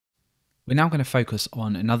We're now going to focus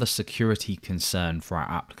on another security concern for our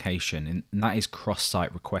application, and that is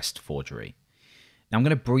cross-site request forgery. Now, I'm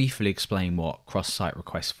going to briefly explain what cross-site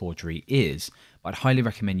request forgery is, but I'd highly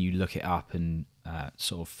recommend you look it up and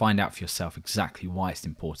sort of find out for yourself exactly why it's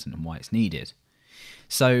important and why it's needed.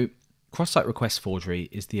 So, cross-site request forgery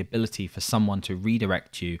is the ability for someone to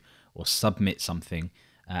redirect you or submit something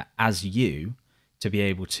as you to be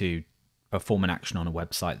able to perform an action on a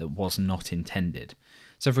website that was not intended.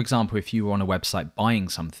 So for example, if you were on a website buying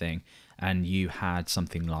something and you had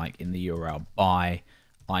something like in the URL buy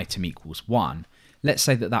item equals 1, let's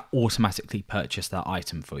say that that automatically purchased that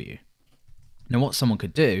item for you. Now what someone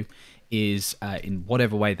could do is in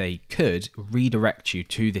whatever way they could redirect you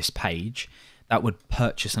to this page that would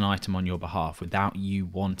purchase an item on your behalf without you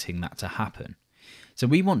wanting that to happen. So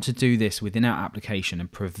we want to do this within our application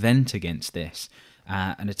and prevent against this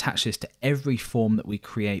and attach this to every form that we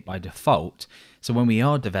create by default. So when we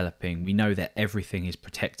are developing, we know that everything is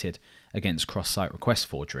protected against cross-site request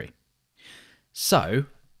forgery. So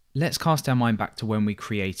let's cast our mind back to when we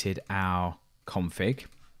created our config.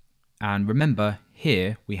 And remember,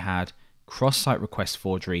 here we had cross-site request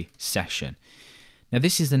forgery session. Now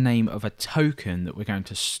this is the name of a token that we're going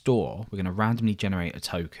to store. We're going to randomly generate a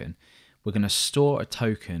token. We're going to store a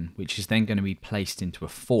token which is then going to be placed into a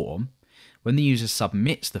form. When the user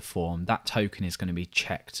submits the form, that token is going to be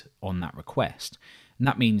checked on that request. And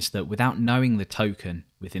that means that without knowing the token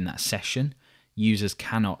within that session, users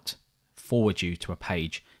cannot forward you to a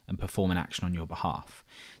page and perform an action on your behalf.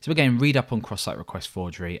 So again, read up on cross-site request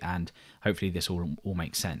forgery and hopefully this all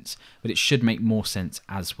makes sense. But it should make more sense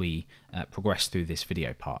as we progress through this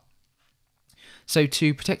video part. So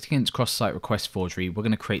to protect against cross-site request forgery, we're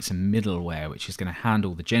going to create some middleware which is going to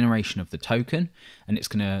handle the generation of the token, and it's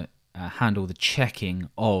going to handle the checking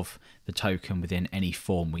of the token within any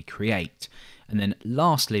form we create. And then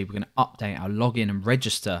lastly, we're going to update our login and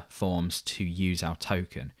register forms to use our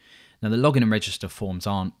token. Now the login and register forms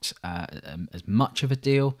aren't as much of a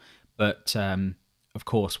deal, but of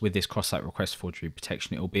course with this cross-site request forgery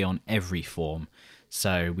protection, it will be on every form.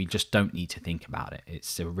 So we just don't need to think about it.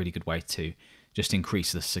 It's a really good way to just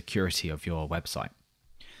increase the security of your website.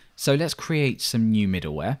 So let's create some new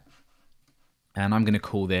middleware. And I'm going to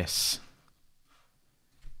call this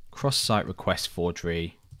cross-site request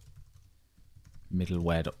forgery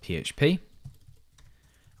middleware.php.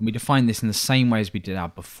 And we define this in the same way as we did our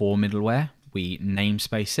before middleware. We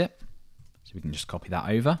namespace it, so we can just copy that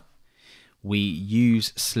over. We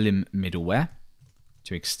use slim middleware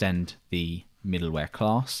to extend the middleware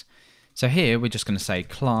class. So here we're just going to say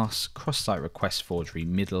class cross-site request forgery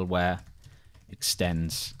middleware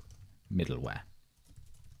extends middleware.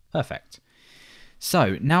 Perfect.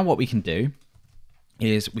 So now what we can do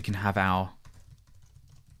is we can have our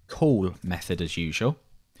call method as usual.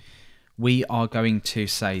 We are going to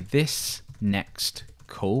say this next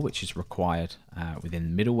call, which is required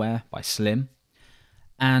within middleware by Slim.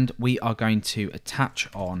 And we are going to attach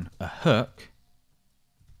on a hook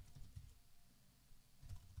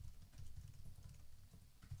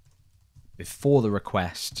before the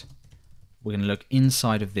request. We're going to look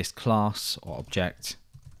inside of this class or object,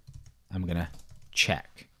 and we're going to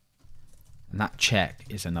check. And that check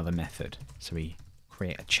is another method. So we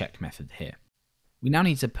create a check method here. We now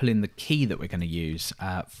need to pull in the key that we're going to use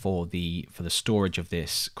for the storage of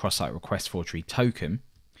this cross-site request forgery token.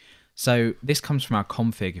 So this comes from our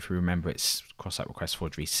config. If we remember, it's cross-site request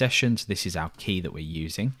forgery session. So this is our key that we're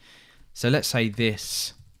using. So let's say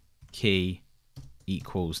this key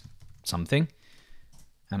equals something.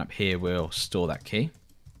 And up here, we'll store that key.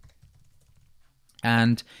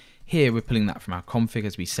 And here, we're pulling that from our config,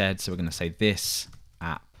 as we said. So we're going to say this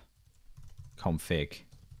app config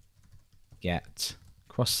get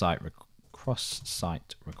cross-site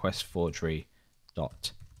request forgery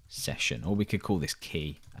dot session, or we could call this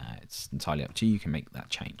key. It's entirely up to you. You can make that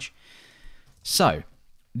change. So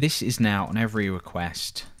this is now on every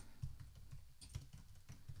request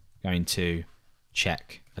going to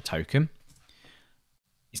check a token.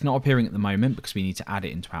 It's not appearing at the moment because we need to add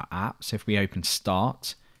it into our app. So if we open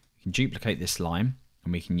start, we can duplicate this line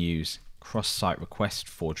and we can use cross-site request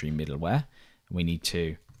forgery middleware. And we need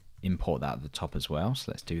to import that at the top as well.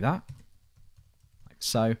 So let's do that like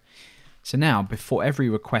so. So now before every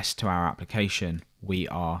request to our application, we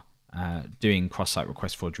are doing cross-site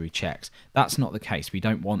request forgery checks. That's not the case. We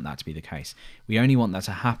don't want that to be the case. We only want that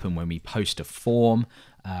to happen when we post a form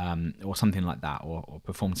or something like that, or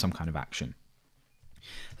perform some kind of action.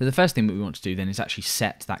 So the first thing that we want to do then is actually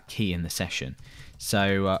set that key in the session.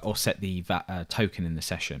 So or set the token in the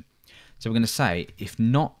session. So we're going to say if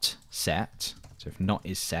not set, so if not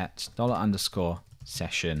is set,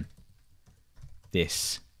 $_session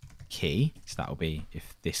this key. So that will be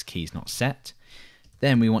if this key is not set.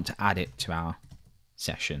 Then we want to add it to our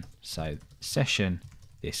session. So session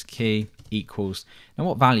this key equals, now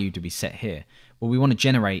what value do we set here? Well, we want to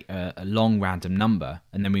generate a long random number,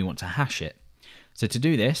 and then we want to hash it. So to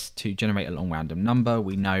do this, to generate a long random number,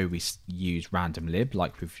 we know we use random lib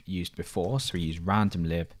like we've used before. So we use random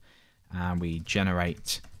lib and we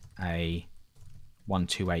generate a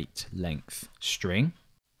 128 length string.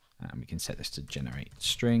 And we can set this to generate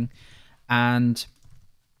string. And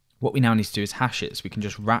what we now need to do is hash it. So we can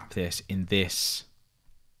just wrap this in this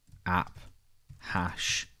app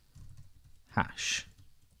hash.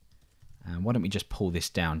 And why don't we just pull this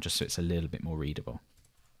down just so it's a little bit more readable.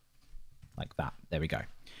 Like that. There we go.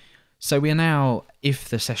 So we are now, if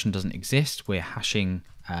the session doesn't exist, we're hashing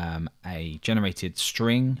a generated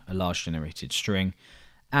string, a large generated string.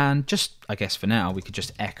 And just, I guess for now, we could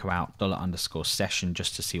just echo out $_session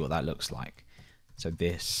just to see what that looks like. So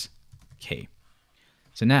this key.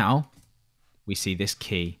 So now we see this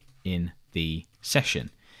key in the session.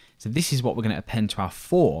 So this is what we're going to append to our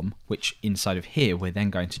form, which inside of here, we're then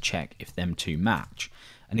going to check if them two match.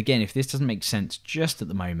 And again, if this doesn't make sense just at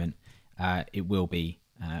the moment, it will be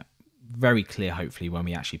very clear, hopefully, when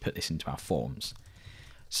we actually put this into our forms.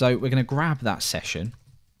 So we're going to grab that session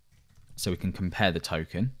so we can compare the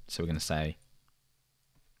token. So we're going to say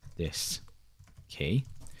this key.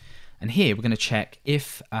 And here we're going to check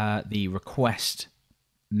if the request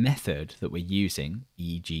method that we're using,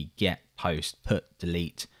 e.g. get, post, put,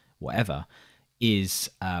 delete, whatever,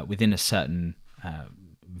 is within a certain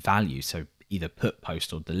value, so either put,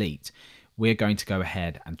 post, or delete, we're going to go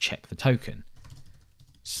ahead and check the token.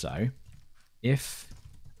 So if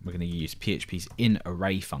we're going to use PHP's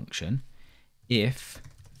inArray function, if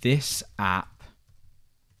this app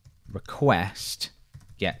request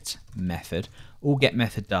get method, all get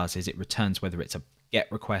method does is it returns whether it's a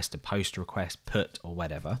get request, a post request, put, or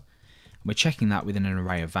whatever. And we're checking that within an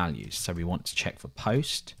array of values. So we want to check for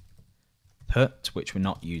post, put, which we're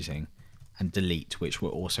not using, and delete, which we're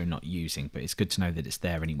also not using, but it's good to know that it's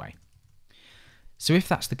there anyway. So if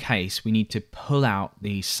that's the case, we need to pull out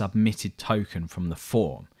the submitted token from the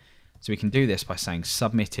form. So we can do this by saying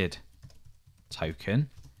submitted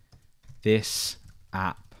token, this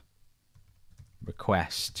app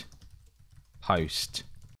request post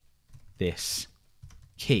this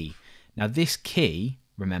key. Now this key,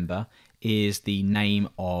 remember, is the name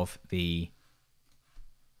of the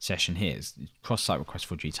session here. It's Crosssite request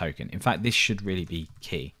forgery token. In fact, this should really be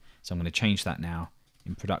key. So I'm going to change that now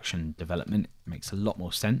in production development. It makes a lot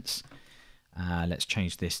more sense. Let's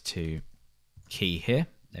change this to key here.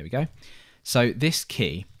 There we go. So this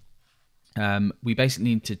key, we basically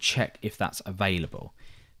need to check if that's available.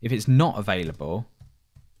 If it's not available,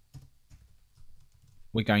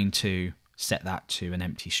 we're going to set that to an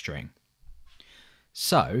empty string.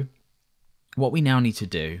 So what we now need to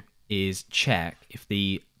do is check if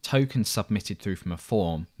the token submitted through from a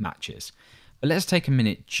form matches. But let's take a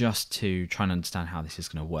minute just to try and understand how this is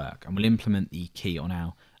going to work, and we'll implement the key on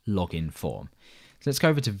our login form. So let's go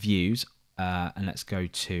over to views and let's go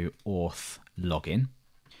to auth login.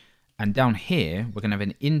 And down here, we're going to have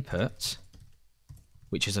an input,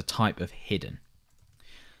 which is a type of hidden.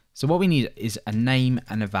 So what we need is a name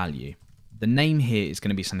and a value. The name here is going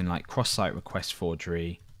to be something like Crosssite request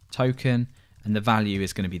forgery token, and the value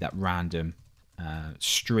is going to be that random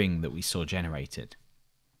string that we saw generated.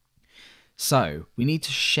 So we need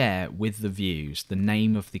to share with the views the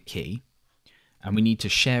name of the key, and we need to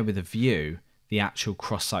share with the view the actual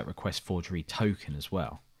Crosssite request forgery token as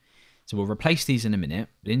well. So we'll replace these in a minute,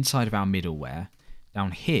 but inside of our middleware,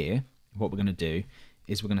 down here, what we're going to do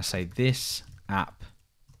is we're going to say this app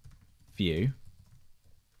view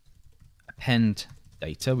append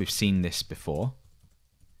data. We've seen this before.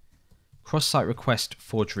 Crosssite request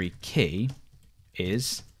forgery key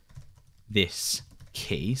is this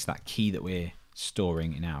key, so that key that we're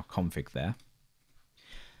storing in our config there.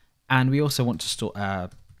 And we also want to store,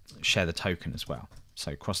 share the token as well.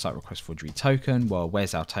 So Crosssite request forgery token, well,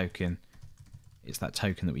 where's our token? It's that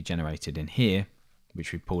token that we generated in here,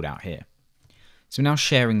 which we pulled out here. So we're now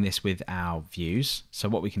sharing this with our views. So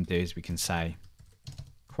what we can do is we can say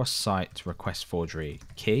Crosssite request forgery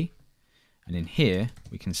key, and in here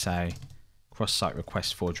we can say Crosssite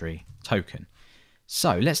request forgery token.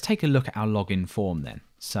 So let's take a look at our login form then.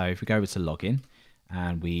 So if we go over to login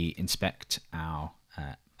and we inspect our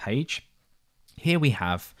page, here we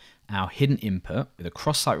have our hidden input with a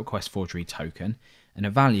Crosssite request forgery token and a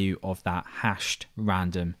value of that hashed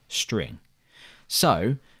random string.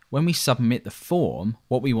 So when we submit the form,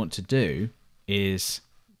 what we want to do is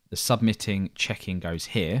the submitting check-in goes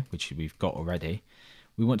here, which we've got already.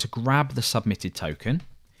 We want to grab the submitted token.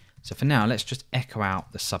 So for now, let's just echo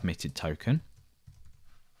out the submitted token.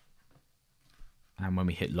 And when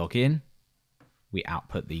we hit login, we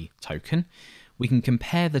output the token. We can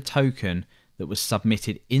compare the token that was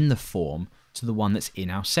submitted in the form to the one that's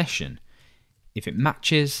in our session. If it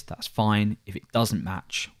matches, that's fine. If it doesn't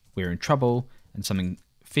match, we're in trouble and something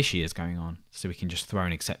fishy is going on. So we can just throw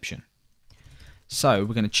an exception. So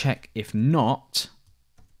we're going to check if not,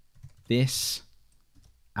 this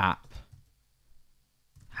app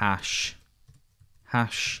hash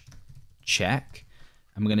check,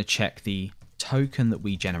 and we're going to check the token that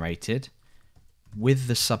we generated with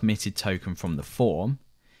the submitted token from the form.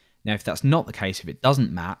 Now, if that's not the case, if it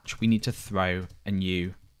doesn't match, we need to throw a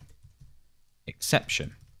new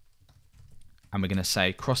exception. And we're going to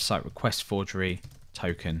say cross-site request forgery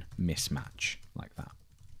token mismatch, like that.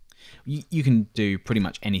 You can do pretty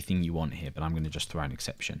much anything you want here, but I'm going to just throw an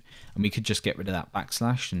exception. And we could just get rid of that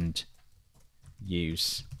backslash and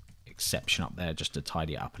use exception up there just to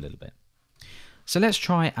tidy it up a little bit. So let's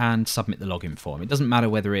try and submit the login form. It doesn't matter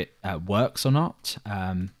whether it works or not.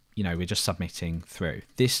 You know, we're just submitting through.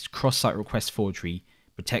 This cross-site request forgery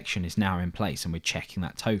protection is now in place, and we're checking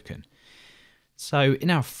that token. So in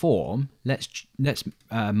our form, let's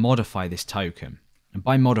modify this token. And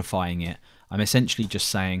by modifying it, I'm essentially just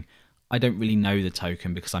saying, I don't really know the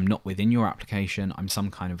token because I'm not within your application. I'm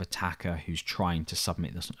some kind of attacker who's trying to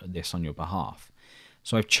submit this on your behalf.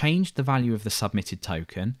 So I've changed the value of the submitted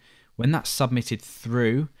token. When that's submitted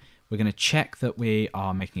through, we're going to check that we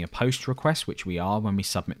are making a post request, which we are when we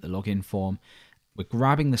submit the login form. We're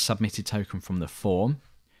grabbing the submitted token from the form,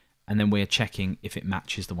 and then we're checking if it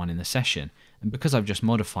matches the one in the session. And because I've just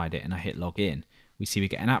modified it and I hit login, we see we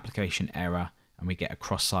get an application error and we get a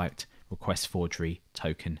cross-site request forgery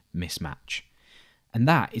token mismatch. And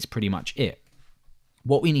that is pretty much it.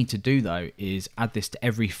 What we need to do though is add this to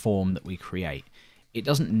every form that we create. It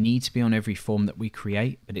doesn't need to be on every form that we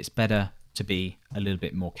create, but it's better to be a little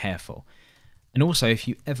bit more careful. And also, if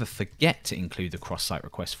you ever forget to include the cross-site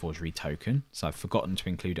request forgery token, so I've forgotten to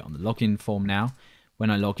include it on the login form now, when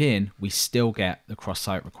I log in, we still get the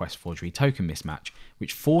cross-site request forgery token mismatch,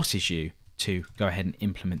 which forces you to go ahead and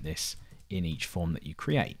implement this in each form that you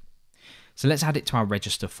create. So let's add it to our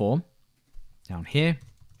register form down here.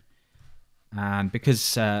 And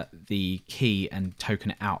because the key and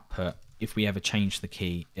token output, if we ever change the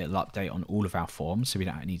key, it'll update on all of our forms, so we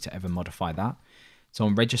don't need to ever modify that. So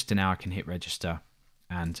on register now, I can hit register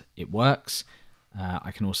and it works.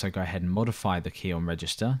 I can also go ahead and modify the key on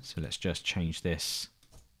register. So let's just change this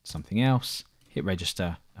to something else, hit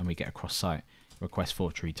register, and we get a cross-site request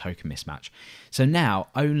forgery token mismatch. So now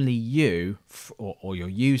only you or your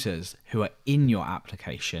users who are in your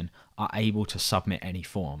application are able to submit any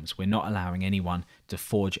forms. We're not allowing anyone to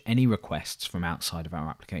forge any requests from outside of our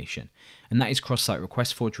application. And that is cross-site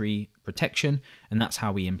request forgery protection, and that's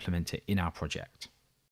how we implement it in our project.